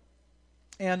wreck.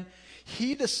 And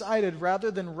he decided,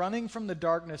 rather than running from the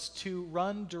darkness, to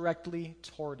run directly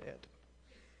toward it.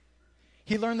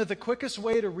 He learned that the quickest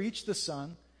way to reach the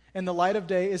sun and the light of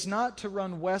day is not to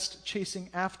run west chasing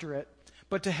after it,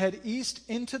 but to head east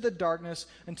into the darkness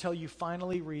until you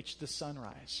finally reach the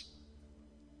sunrise.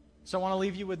 So I want to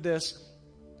leave you with this.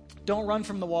 Don't run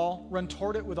from the wall. Run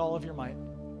toward it with all of your might.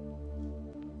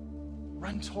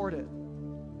 Run toward it.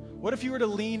 What if you were to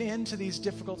lean into these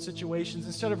difficult situations?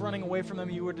 Instead of running away from them,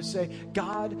 you were to say,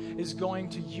 God is going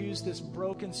to use this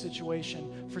broken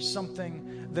situation for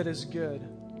something that is good.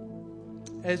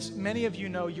 As many of you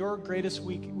know, your greatest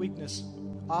weakness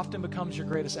often becomes your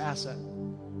greatest asset.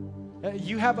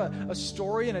 You have a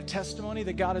story and a testimony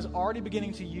that God is already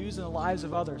beginning to use in the lives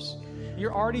of others.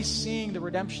 You're already seeing the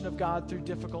redemption of God through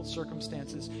difficult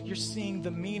circumstances. You're seeing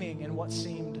the meaning in what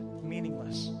seemed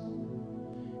meaningless.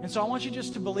 And so I want you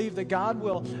just to believe that God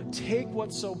will take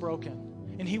what's so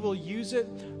broken and He will use it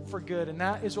for good. And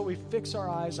that is what we fix our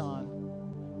eyes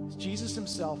on. It's Jesus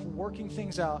Himself working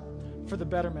things out for the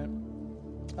betterment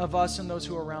of us and those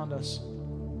who are around us.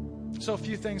 So a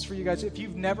few things for you guys. If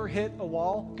you've never hit a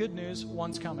wall, good news,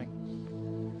 one's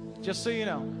coming. Just so you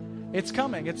know, it's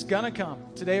coming. It's going to come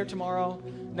today or tomorrow,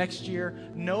 next year.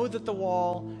 Know that the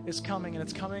wall is coming, and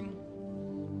it's coming,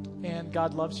 and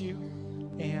God loves you,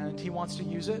 and He wants to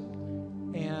use it,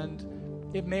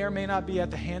 and it may or may not be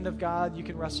at the hand of God. You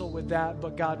can wrestle with that,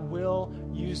 but God will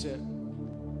use it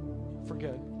for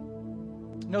good.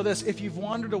 Know this, if you've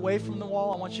wandered away from the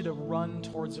wall, I want you to run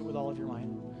towards it with all of your might.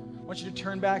 I want you to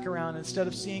turn back around. Instead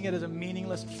of seeing it as a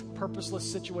meaningless, purposeless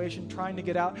situation, trying to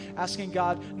get out, asking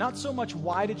God, not so much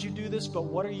why did you do this, but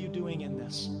what are you doing in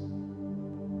this?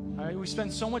 All right, we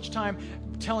spend so much time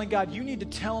telling God, you need to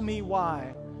tell me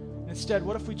why. And instead,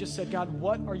 what if we just said, God,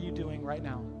 what are you doing right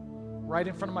now? Right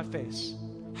in front of my face.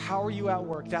 How are you at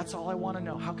work? That's all I want to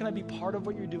know. How can I be part of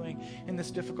what you're doing in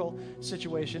this difficult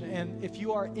situation? And if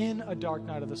you are in a dark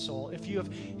night of the soul, if you have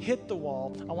hit the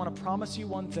wall, I want to promise you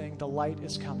one thing: the light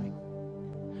is coming.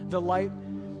 The light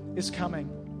is coming.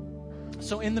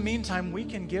 So in the meantime, we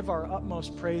can give our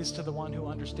utmost praise to the one who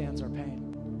understands our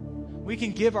pain. We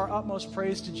can give our utmost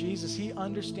praise to Jesus. He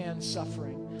understands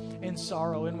suffering and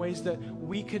sorrow in ways that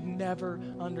we could never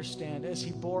understand, as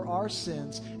He bore our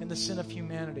sins and the sin of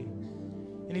humanity.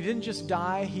 And He didn't just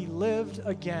die, He lived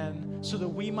again so that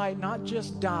we might not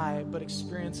just die, but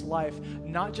experience life,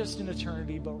 not just in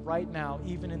eternity, but right now,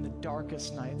 even in the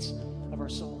darkest nights of our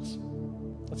souls.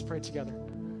 Let's pray together.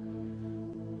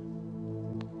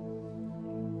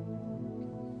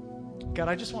 God,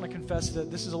 I just want to confess that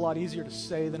this is a lot easier to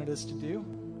say than it is to do.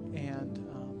 And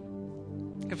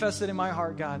confess that in my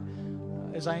heart, God,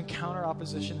 as I encounter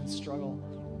opposition and struggle,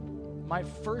 my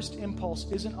first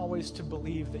impulse isn't always to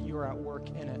believe that you are at work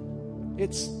in it.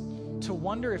 It's to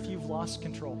wonder if you've lost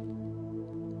control.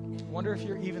 Wonder if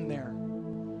you're even there.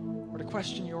 Or to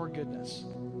question your goodness.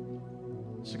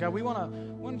 So God, we want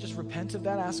to just repent of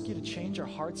that, ask you to change our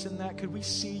hearts in that. Could we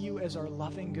see you as our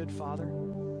loving, good Father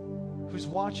who's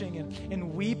watching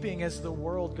and weeping as the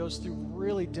world goes through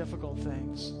really difficult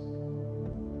things?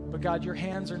 But God, your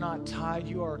hands are not tied.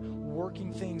 You are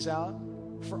working things out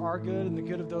for our good and the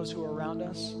good of those who are around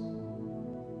us.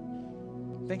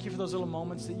 Thank you for those little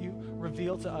moments that you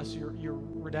reveal to us, your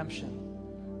redemption.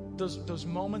 Those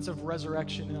moments of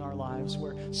resurrection in our lives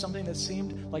where something that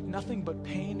seemed like nothing but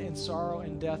pain and sorrow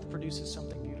and death produces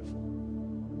something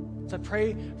beautiful. So I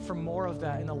pray for more of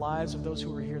that in the lives of those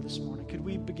who are here this morning. Could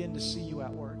we begin to see you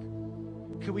at work?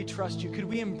 Could we trust you? Could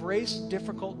we embrace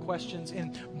difficult questions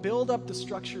and build up the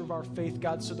structure of our faith,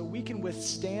 God, so that we can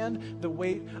withstand the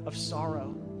weight of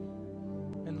sorrow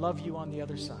and love you on the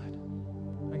other side?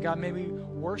 And God, may we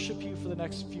worship you for the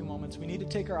next few moments. We need to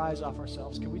take our eyes off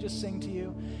ourselves. Can we just sing to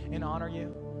you and honor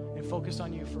you and focus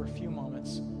on you for a few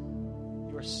moments?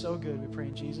 You are so good. We pray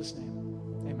in Jesus' name.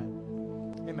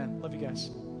 Amen. Amen. Love you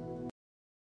guys.